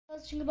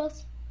Jingle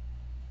bells.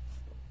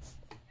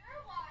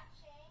 You're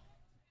watching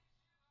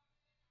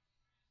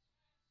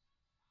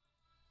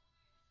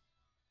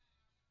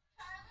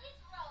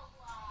Charlie's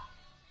Roblox.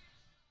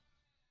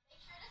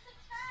 Make sure to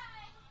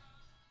subscribe.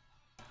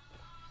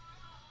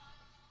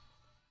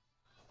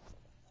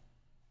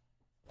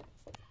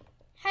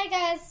 Hi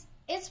guys,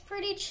 it's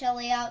pretty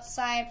chilly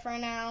outside for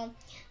now,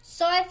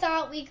 so I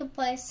thought we could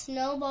play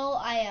Snowball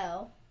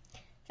IO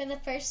for the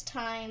first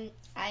time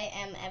I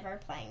am ever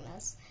playing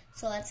this.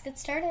 So let's get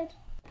started.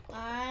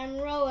 I'm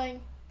rolling.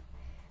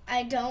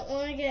 I don't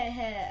want to get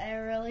hit. I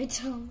really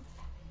don't.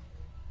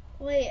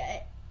 Wait,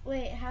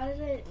 how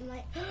did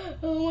I,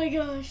 oh my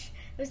gosh.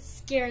 I was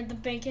scared. The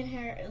bacon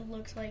hair, it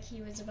looked like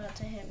he was about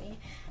to hit me.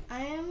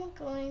 I am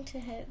going to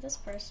hit this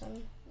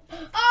person.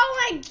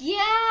 Oh my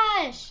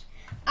gosh!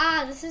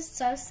 This is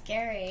so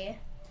scary.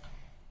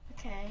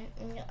 Okay.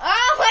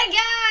 Oh my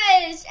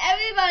gosh!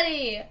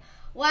 Everybody!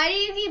 Why do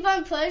you keep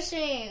on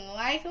pushing?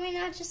 Why can we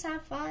not just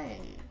have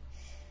fun?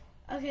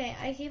 Okay,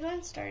 I keep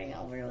on starting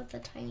over with the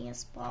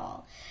tiniest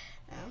ball.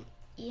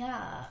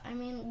 Yeah, I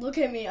mean, look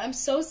at me. I'm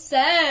so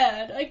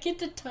sad. I get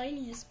the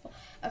tiniest ball.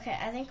 Okay,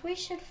 I think we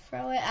should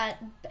throw it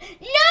at... No!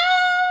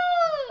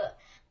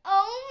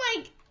 Oh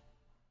my...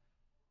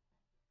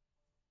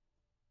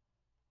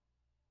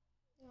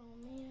 Oh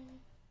man.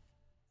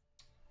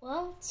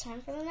 Well, it's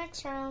time for the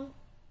next round.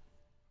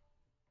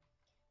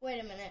 Wait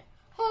a minute.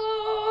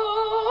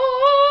 Oh,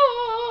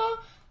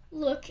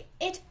 look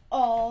at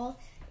all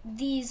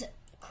these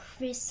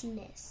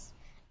Christmas.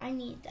 I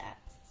need that.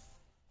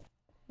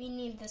 We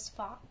need this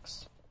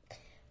fox.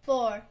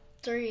 4,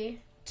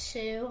 3,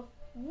 2,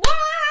 1.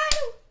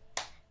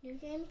 New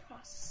game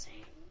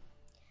processing.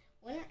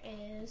 Winner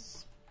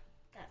is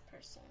that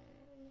person.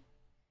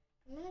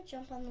 I'm gonna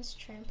jump on this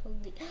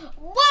trampoline.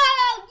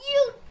 Whoa!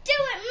 You do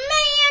it,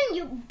 man!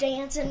 You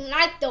dancing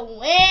like the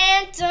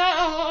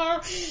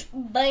winter,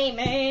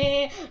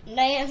 baby.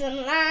 Dancing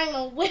like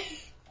the wind.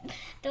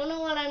 Don't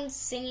know what I'm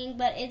singing,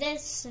 but it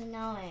is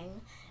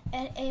snowing.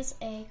 It is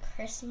a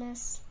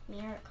Christmas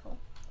miracle.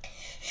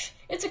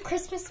 It's a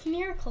Christmas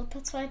miracle.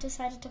 That's why I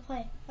decided to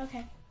play.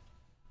 Okay.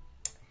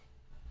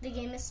 The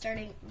game is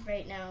starting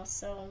right now,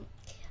 so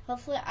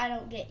hopefully I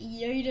don't get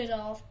yeeted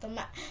off the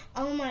map.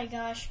 Oh my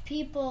gosh,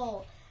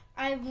 people.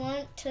 I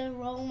want to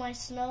roll my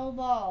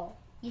snowball.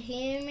 You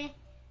hear me?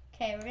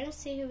 Okay, we're going to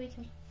see who we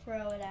can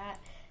throw it at.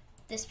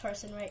 This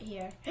person right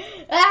here.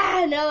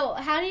 No.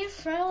 How do you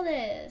throw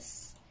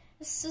this?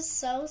 This is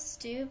so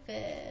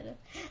stupid.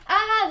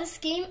 This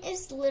game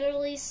is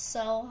literally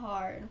so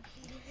hard.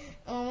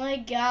 Oh my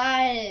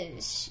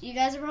gosh. You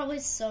guys are probably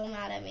so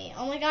mad at me.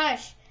 Oh my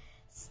gosh.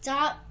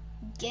 Stop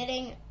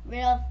getting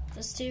rid of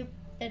the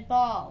stupid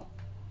ball.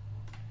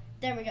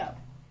 There we go.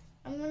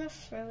 I'm going to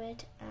throw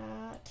it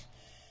at...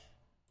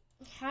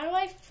 How do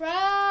I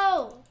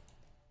throw?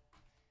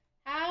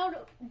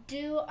 How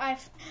do I...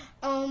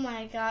 Oh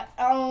my god.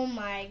 Oh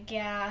my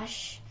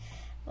gosh.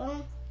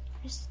 Well,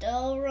 we're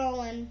still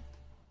rolling.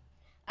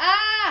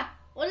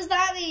 What does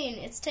that mean?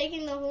 It's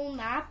taking the whole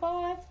map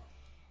off?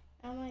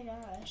 Oh my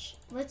gosh.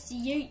 Let's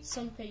yeet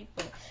some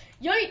people.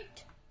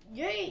 Yeet!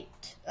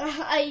 Yeet!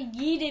 I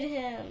yeeted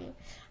him.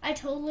 I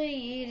totally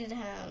yeeted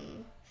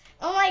him.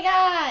 Oh my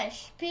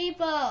gosh,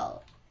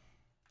 people.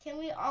 Can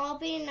we all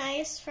be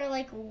nice for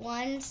like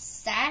 1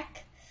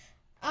 sec?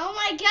 Oh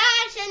my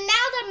gosh, and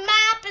now the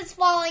map is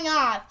falling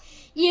off.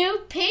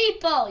 You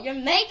people, you're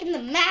making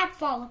the map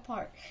fall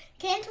apart.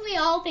 Can't we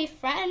all be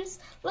friends?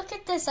 Look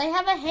at this, I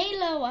have a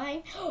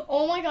halo.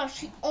 Oh my gosh,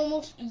 she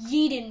almost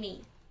yeeted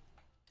me.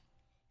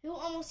 Who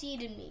almost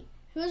yeeted me?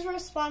 Who's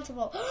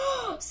responsible?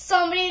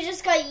 Somebody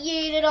just got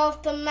yeeted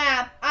off the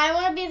map. I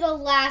want to be the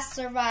last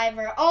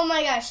survivor. Oh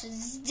my gosh,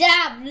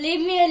 stop, leave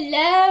me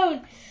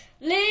alone.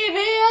 Leave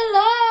me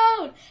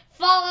alone.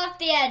 Fall off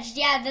the edge.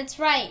 Yeah, that's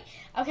right.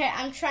 Okay,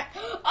 I'm trying.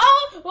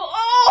 Oh,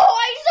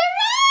 I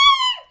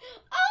survived.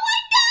 Oh my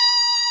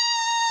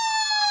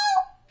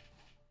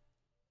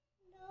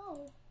god.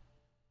 No.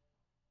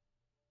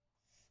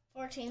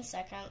 14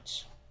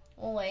 seconds.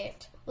 We'll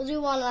wait. We'll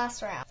do one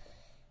last round.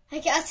 I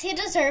guess he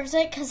deserves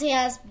it because he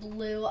has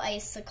blue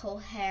icicle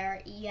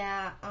hair.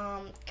 Yeah,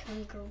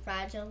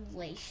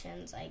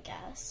 congratulations, I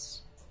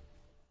guess.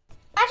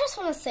 I just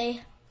want to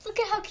say, look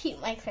at how cute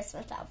my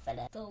Christmas outfit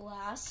is. The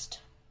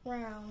last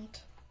round.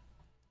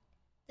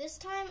 This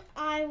time,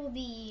 I will be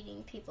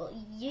eating people.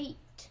 Yeet.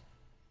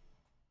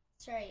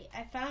 That's right.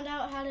 I found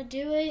out how to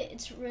do it.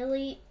 It's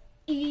really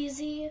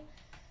easy.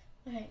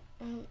 Okay,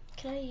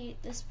 can I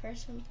eat this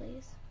person,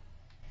 please?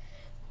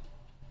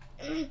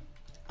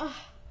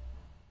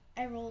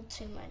 I rolled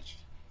too much.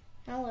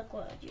 Now look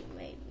what you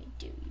made me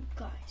do, you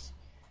guys.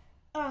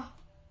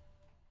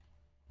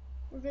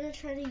 We're gonna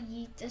try to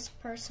yeet this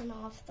person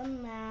off the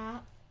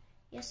map.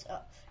 Yes,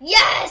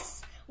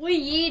 yes! We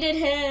yeeted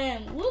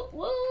him! Woot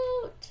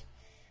woot!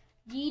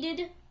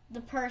 Yeeted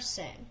the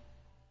person.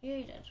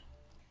 Yeeted.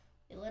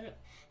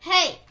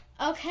 Hey,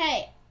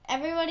 okay.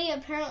 Everybody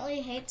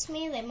apparently hates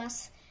me. They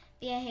must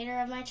be a hater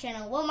of my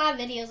channel. Well, my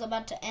video is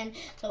about to end.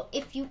 So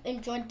if you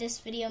enjoyed this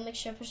video, make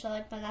sure to push the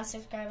like button,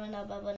 subscribe, and bell button.